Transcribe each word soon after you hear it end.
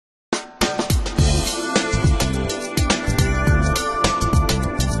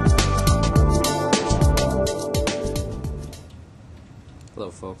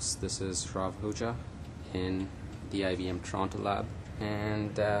folks, this is Rav Ahuja in the IBM Toronto lab,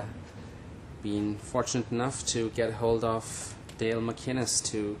 and been fortunate enough to get hold of Dale McInnis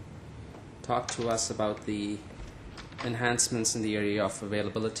to talk to us about the enhancements in the area of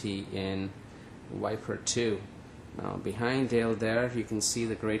availability in Viper 2. Now behind Dale there you can see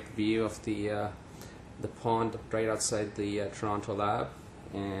the great view of the pond right outside the Toronto lab,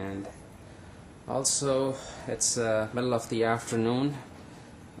 and also it's middle of the afternoon,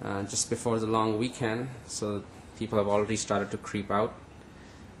 just before the long weekend, so people have already started to creep out.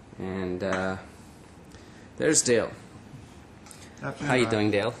 And there's Dale. Afternoon, how you doing,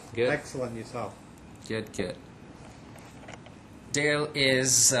 Dale? Good? Excellent. Yourself? Good, good. Dale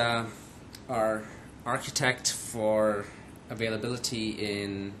is our architect for availability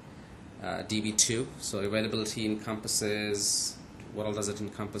in DB2. So availability encompasses, what all does it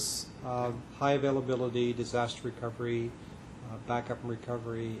encompass? High availability, disaster recovery, backup and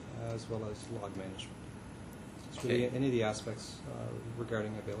recovery, as well as log management. It's really any of the aspects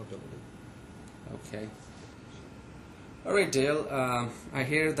regarding availability. Okay. All right, Dale. I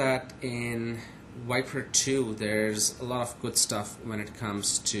hear that in Viper 2 there's a lot of good stuff when it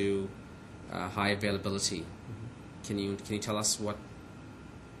comes to high availability. Mm-hmm. Can you tell us what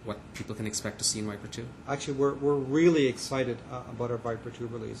people can expect to see in Viper 2? Actually, we're really excited about our Viper 2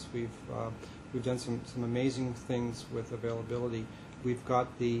 release. We've done some amazing things with availability. We've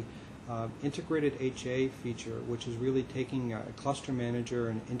got the integrated HA feature, which is really taking a cluster manager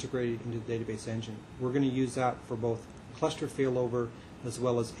and integrating it into the database engine. We're going to use that for both cluster failover as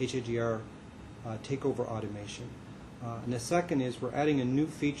well as HADR takeover automation. And the second is we're adding a new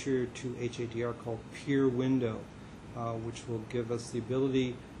feature to HADR called Peer Window, which will give us the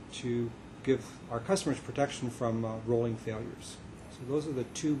ability to give our customers protection from rolling failures. So those are the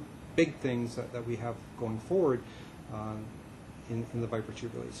two big things that we have going forward in the Viper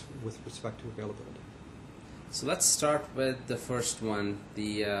 2 release with respect to availability. So let's start with the first one,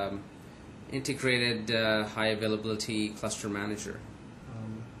 the integrated high availability cluster manager.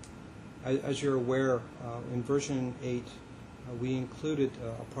 As you're aware, in version 8 we included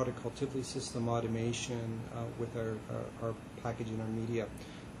a product called Tivoli System Automation with our package in our media.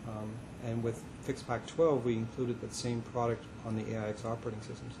 And with FixPack 12 we included that same product on the AIX operating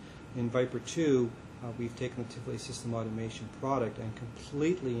systems. In Viper 2 we've taken the Tivoli System Automation product and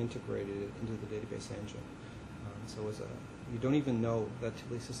completely integrated it into the database engine. So you don't even know that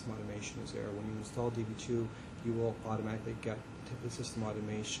Tivoli System Automation is there. When you install DB2, you will automatically get the Tivoli System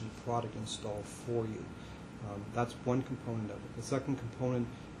Automation product installed for you. That's one component of it. The second component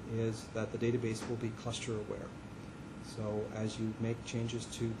is that the database will be cluster aware. So as you make changes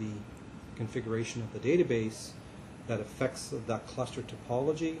to the configuration of the database that affects that cluster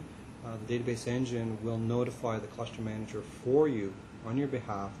topology, the database engine will notify the cluster manager for you on your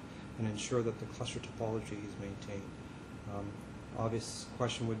behalf and ensure that the cluster topology is maintained. Obvious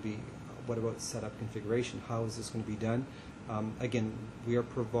question would be, what about setup configuration? How is this going to be done? Again, we are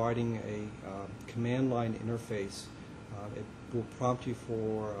providing a command line interface. It will prompt you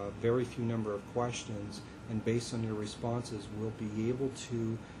for a very few number of questions, and based on your responses, we'll be able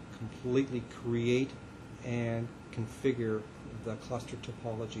to completely create and configure the cluster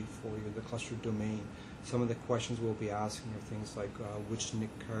topology for you, the cluster domain. Some of the questions we'll be asking are things like which NIC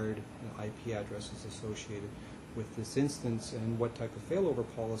card and IP address is associated with this instance, and what type of failover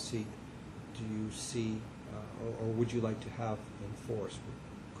policy do you see or would you like to have in force?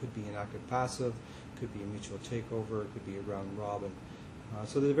 Could be an active passive, could be a mutual takeover, it could be a round robin.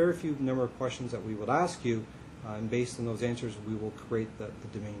 So there's a very few number of questions that we would ask you, and based on those answers we will create the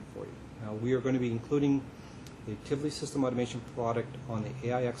domain for you. Now we are going to be including the Tivoli System Automation product on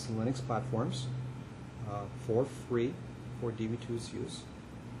the AIX and Linux platforms for free for DB2's use.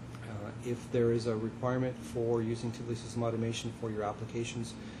 If there is a requirement for using Tivoli System Automation for your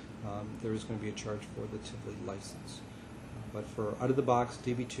applications, there is going to be a charge for the Tivoli license. But for out-of-the-box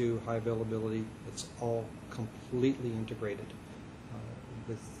DB2 high availability, it's all completely integrated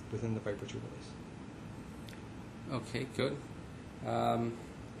within the Viper 2 release. Okay, good.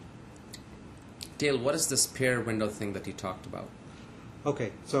 Dale, what is this pair window thing that you talked about?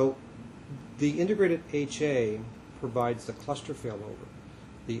 Okay, so the integrated HA provides the cluster failover.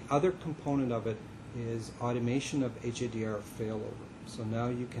 The other component of it is automation of HADR failover. So now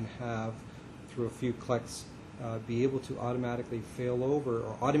you can have, through a few clicks, be able to automatically failover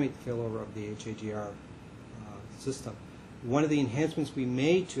or automate the failover of the HADR system. One of the enhancements we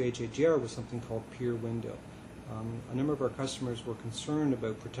made to HADR was something called Peer Window. A number of our customers were concerned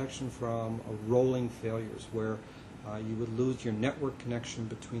about protection from rolling failures, where you would lose your network connection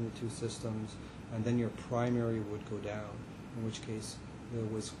between the two systems, and then your primary would go down, in which case there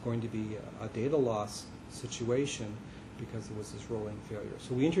was going to be a data loss situation because there was this rolling failure.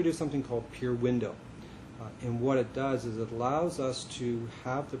 So we introduced something called peer window. And what it does is it allows us to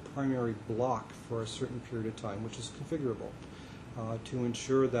have the primary block for a certain period of time, which is configurable, to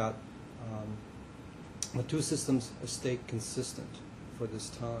ensure that the two systems stay consistent for this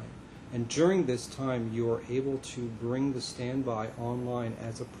time. And during this time, you are able to bring the standby online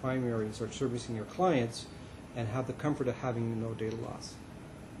as a primary and start servicing your clients and have the comfort of having no data loss.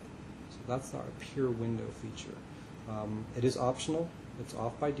 So that's our peer window feature. It is optional. It's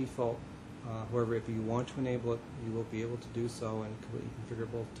off by default. However, if you want to enable it, you will be able to do so in a completely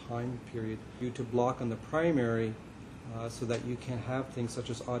configurable time period. You to block on the primary so that you can have things such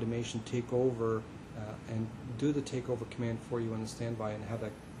as automation take over and do the takeover command for you on the standby and have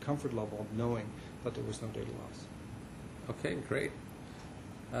that comfort level of knowing that there was no data loss. Okay, great.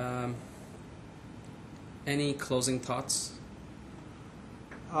 Any closing thoughts?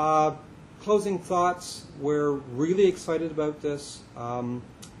 Closing thoughts, we're really excited about this.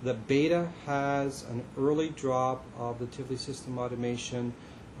 The beta has an early drop of the Tivoli system automation.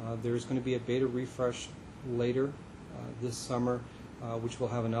 There's going to be a beta refresh later this summer, which will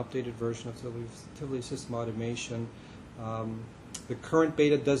have an updated version of Tivoli system automation. The current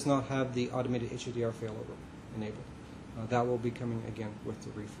beta does not have the automated HADR failover enabled. That will be coming again with the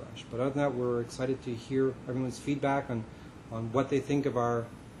refresh. But other than that, we're excited to hear everyone's feedback on what they think of our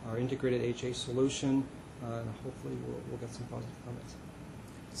integrated HA solution, and hopefully we'll get some positive comments.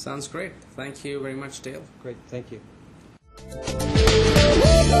 Sounds great. Thank you very much, Dale. Great, thank you.